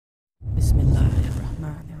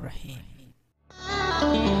Bismillahirrahmanirrahim.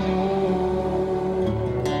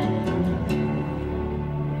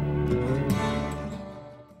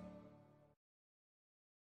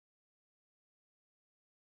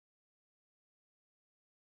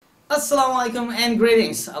 Assalamu alaikum and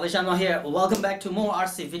greetings. AliShanMao here. Welcome back to more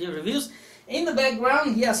RC video reviews. In the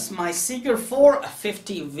background, yes, my Seeker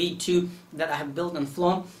 450 V2 that I have built and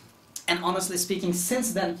flown. And honestly speaking,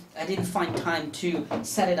 since then, I didn't find time to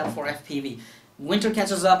set it up for FPV. Winter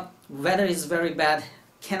catches up, weather is very bad,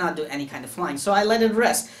 cannot do any kind of flying, so I let it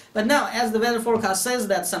rest. But now, as the weather forecast says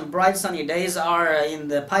that some bright sunny days are in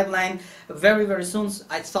the pipeline very soon,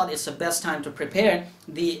 I thought it's the best time to prepare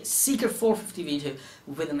the Seeker 450 V2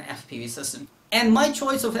 with an FPV system. And my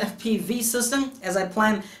choice of FPV system, as I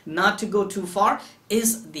plan not to go too far,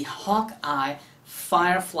 is the Hawkeye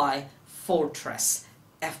Firefly Fortress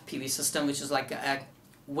FPV system, which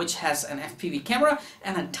has an FPV camera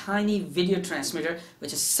and a tiny video transmitter,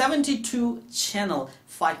 which is 72 channel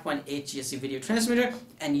 5.8 GSM video transmitter,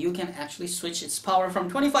 and you can actually switch its power from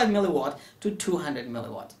 25 milliwatt to 200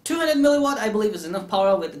 milliwatt. 200 milliwatt I believe is enough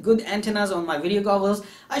power. With good antennas on my video goggles,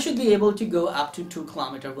 I should be able to go up to 2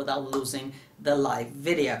 kilometers without losing the live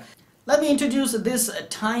video. Let me introduce this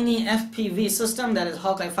tiny FPV system that is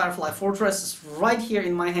Hawkeye Firefly Fortress. It's right here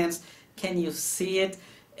in my hands. Can you see it?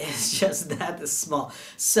 It's just that small.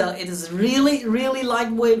 So it is really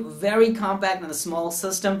lightweight, very compact and a small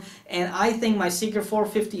system, and I think my Seeker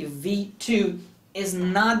 450 V2 is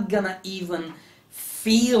not gonna even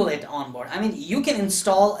feel it on board. I mean, you can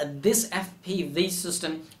install this FPV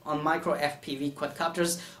system on micro FPV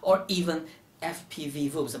quadcopters or even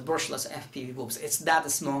FPV whoops, a brushless FPV whoops. It's that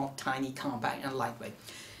small, tiny, compact and lightweight.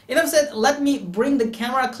 Enough said, let me bring the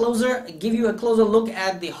camera closer, give you a closer look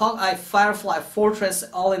at the Hawkeye Firefly Fortress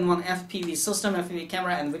all-in-one FPV system, FPV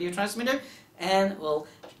camera and video transmitter, and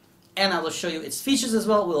I will show you its features as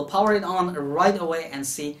well. We'll power it on right away and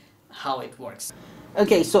see how it works.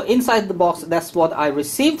 Okay, so inside the box, that's what I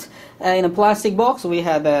received. In a plastic box, we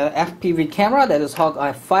have a FPV camera, that is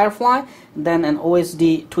Hawkeye Firefly, then an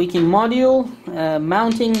OSD tweaking module,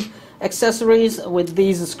 mounting accessories with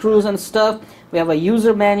these screws and stuff. We have a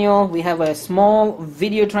user manual, we have a small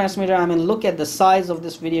video transmitter. I mean, look at the size of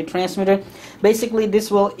this video transmitter. Basically, this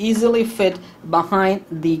will easily fit behind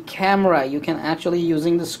the camera. You can actually,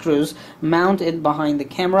 using the screws, mount it behind the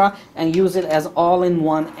camera and use it as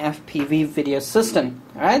all-in-one FPV video system.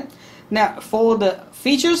 Alright? Now, for the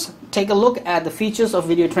features, take a look at the features of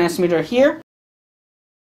video transmitter here.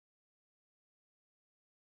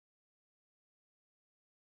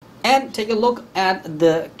 And take a look at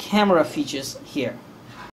the camera features here.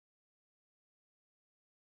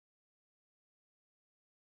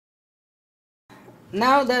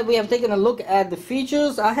 Now that we have taken a look at the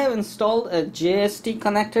features, I have installed a JST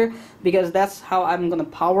connector because that's how I'm going to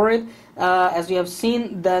power it. As you have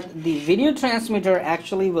seen, that the video transmitter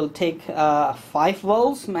actually will take 5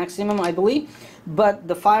 volts maximum, I believe, but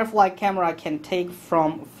the Firefly camera can take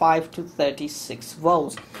from 5 to 36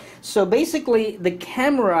 volts. So basically, the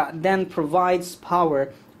camera then provides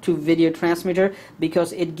power to video transmitter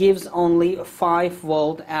because it gives only 5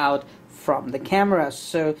 volt out from the camera.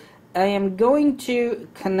 So I am going to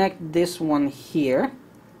connect this one here.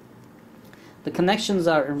 The connections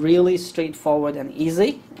are really straightforward and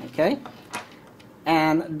easy, okay?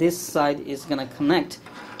 And this side is going to connect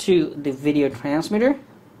to the video transmitter.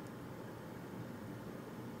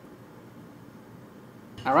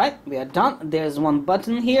 Alright, we are done. There's one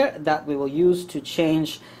button here that we will use to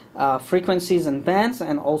change frequencies and bands,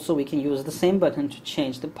 and also we can use the same button to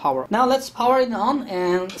change the power. Now let's power it on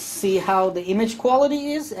and see how the image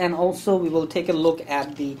quality is, and also we will take a look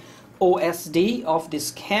at the OSD of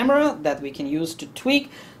this camera that we can use to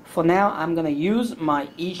tweak. For now, I'm going to use my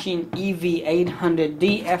Eachine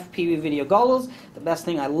EV800D FPV video goggles. The best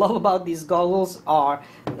thing I love about these goggles are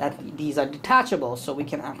that these are detachable, so we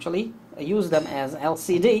can actually use them as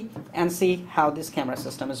LCD and see how this camera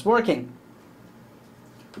system is working.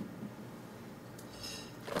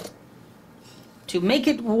 To make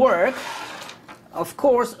it work, of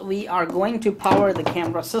course, we are going to power the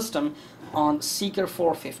camera system on Seeker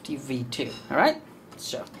 450 V2. Alright,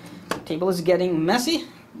 so the table is getting messy,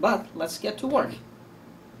 but let's get to work.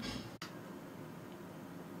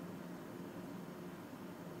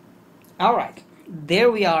 Alright,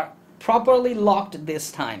 there we are, properly locked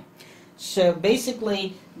this time. So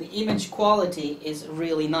basically, the image quality is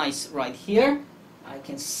really nice right here. I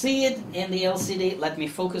can see it in the LCD. Let me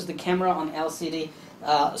focus the camera on LCD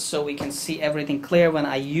so we can see everything clear when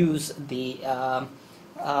I use the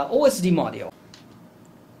OSD module.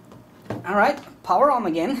 Alright, power on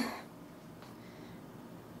again.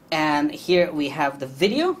 And and here we have the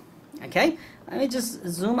video. Okay, let me just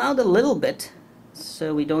zoom out a little bit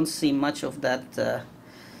so we don't see much of that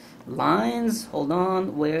lines. Hold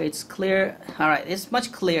on, where it's clear. All right, it's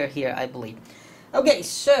much clearer here, I believe. Okay,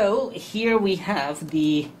 so here we have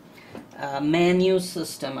the menu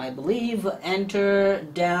system, I believe. Enter,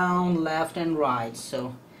 down, left, and right.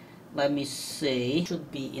 So let me see. Should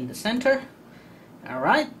be in the center. All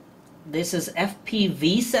right. This is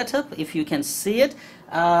FPV setup, if you can see it.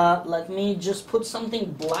 Let me just put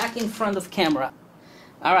something black in front of camera.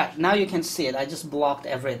 All right, now you can see it. I just blocked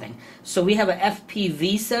everything. So we have a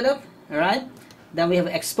FPV setup. All right. Then we have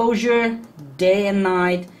exposure, day and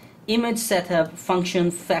night, image setup, function,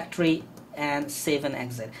 factory, and save and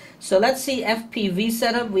exit. So let's see FPV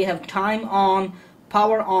setup. We have time on,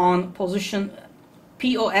 power on, position,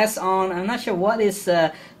 POS on. I'm not sure what is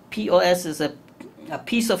POS is a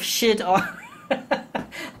piece of shit or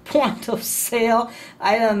point of sale.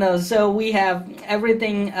 I don't know. So we have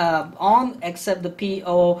everything on except the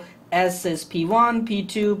POS is P1,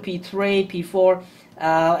 P2, P3, P4.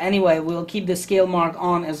 Anyway, we'll keep the scale mark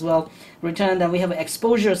on as well. Return. Then we have an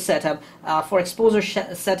exposure setup. For exposure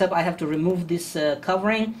setup, I have to remove this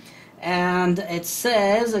covering, and it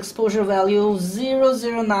says exposure value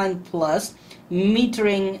 009 plus,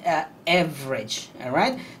 metering average. All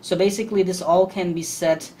right. So basically, this all can be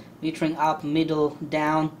set metering up, middle,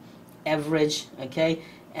 down, average. Okay.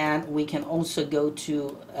 And we can also go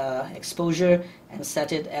to exposure and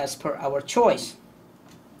set it as per our choice.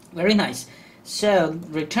 Very nice. So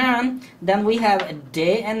return. Then we have a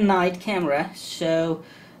day and night camera. So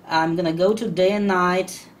I'm gonna go to day and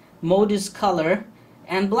night. Mode is color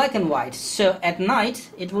and black and white. So at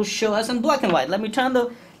night it will show us in black and white. Let me turn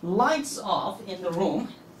the lights off in the room,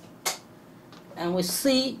 and we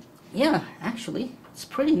see, yeah, actually it's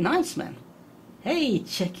pretty nice, man. Hey,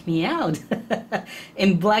 check me out.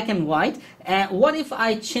 In black and white. And what if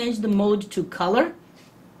I change the mode to color?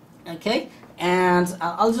 Okay. And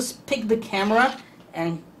I'll just pick the camera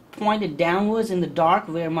and point it downwards in the dark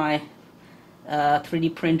where my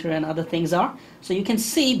 3D printer and other things are. So you can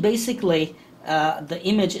see basically the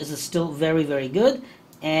image is still very, very good.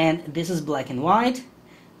 And this is black and white.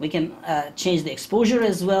 We can change the exposure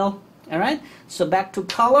as well. All right. So back to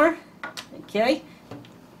color. Okay.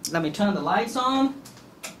 Let me turn the lights on.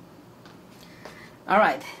 All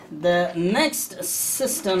right, the next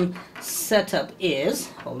system setup is,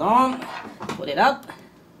 hold on, put it up.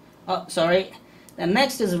 Oh, sorry. The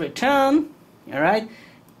next is return. All right,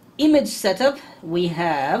 image setup. We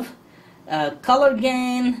have color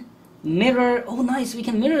gain, mirror. Oh, nice. We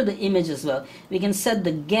can mirror the image as well. We can set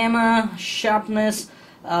the gamma, sharpness,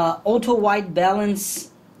 auto white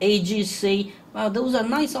balance, AGC. Wow, those are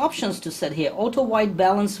nice options to set here. Auto white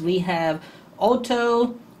balance. We have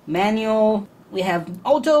auto, manual. We have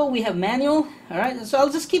auto, we have manual. All right, so I'll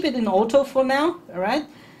just keep it in auto for now. All right,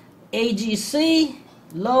 AGC,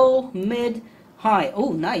 low, mid, high.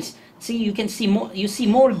 Oh, nice. See, you can see more. You see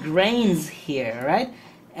more grains here, right?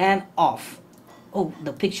 And off. Oh,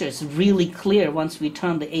 the picture is really clear once we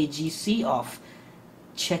turn the AGC off.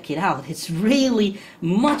 Check it out. It's really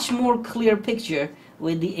much more clear picture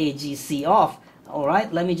with the AGC off. All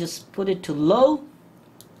right, let me just put it to low,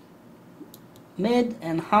 mid,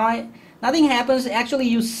 and high. Nothing happens. Actually,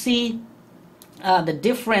 you see the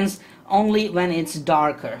difference only when it's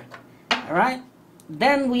darker. All right.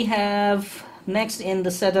 Then we have next in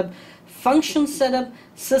the setup, function setup.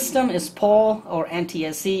 System is PAL or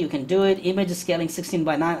NTSC. You can do it. Image scaling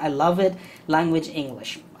 16:9. I love it. Language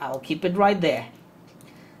English. I'll keep it right there.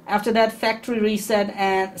 After that, factory reset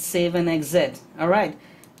and save and exit. All right.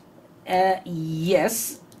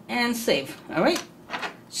 Yes, and save. All right.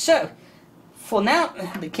 So for now,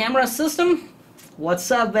 the camera system. What's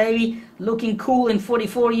up, baby? Looking cool in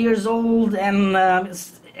 44 years old and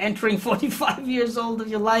entering 45 years old of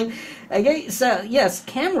your life. Okay, so yes,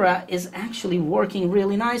 camera is actually working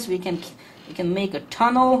really nice. We can make a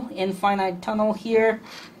tunnel, infinite tunnel here.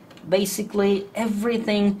 Basically,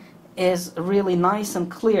 everything is really nice and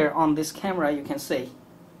clear on this camera, you can see.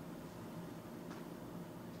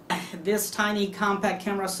 This tiny compact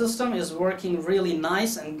camera system is working really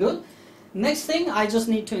nice and good. Next thing, I just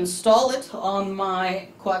need to install it on my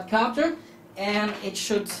quadcopter, and it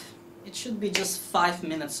should be just 5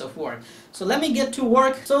 minutes of work. So let me get to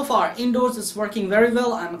work. So far, indoors it's working very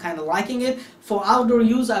well. I'm kind of liking it. For outdoor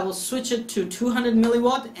use, I will switch it to 200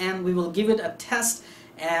 milliwatt, and we will give it a test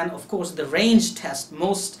and of course the range test.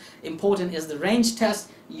 Most important is the range test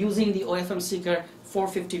using the OFM Seeker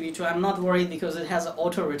 450 V2. I'm not worried because it has an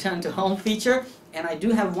auto return to home feature, and I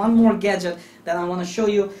do have one more gadget that I want to show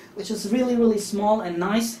you, which is really small and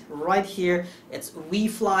nice right here. It's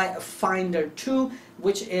Firefly Finder 2,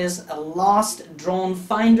 which is a lost drone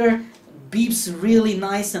finder. Beeps really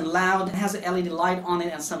nice and loud. It has an LED light on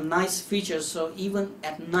it and some nice features, so even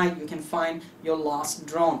at night you can find your lost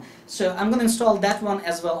drone. So I'm going to install that one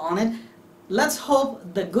as well on it. Let's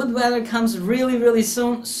hope the good weather comes really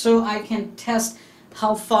soon so I can test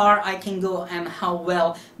how far I can go and how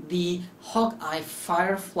well the Hawkeye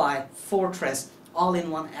Firefly Fortress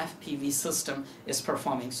all-in-one FPV system is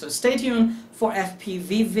performing. So stay tuned for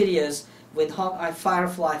FPV videos with Hawkeye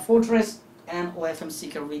Firefly Fortress and OFM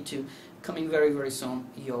Seeker V2 coming very soon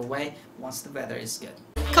your way once the weather is good.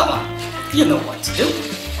 Come on, you know what to do.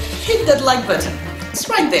 Hit that like button. It's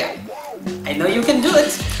right there. I know you can do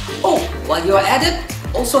it. Oh, while you're at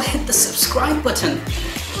it, also hit the subscribe button.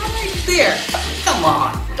 Right there. Come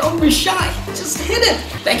on, don't be shy. Just hit it.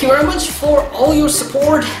 Thank you very much for all your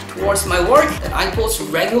support towards my work, that I post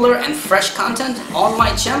regular and fresh content on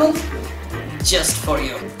my channel just for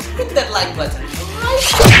you. Hit that like button.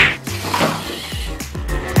 Right?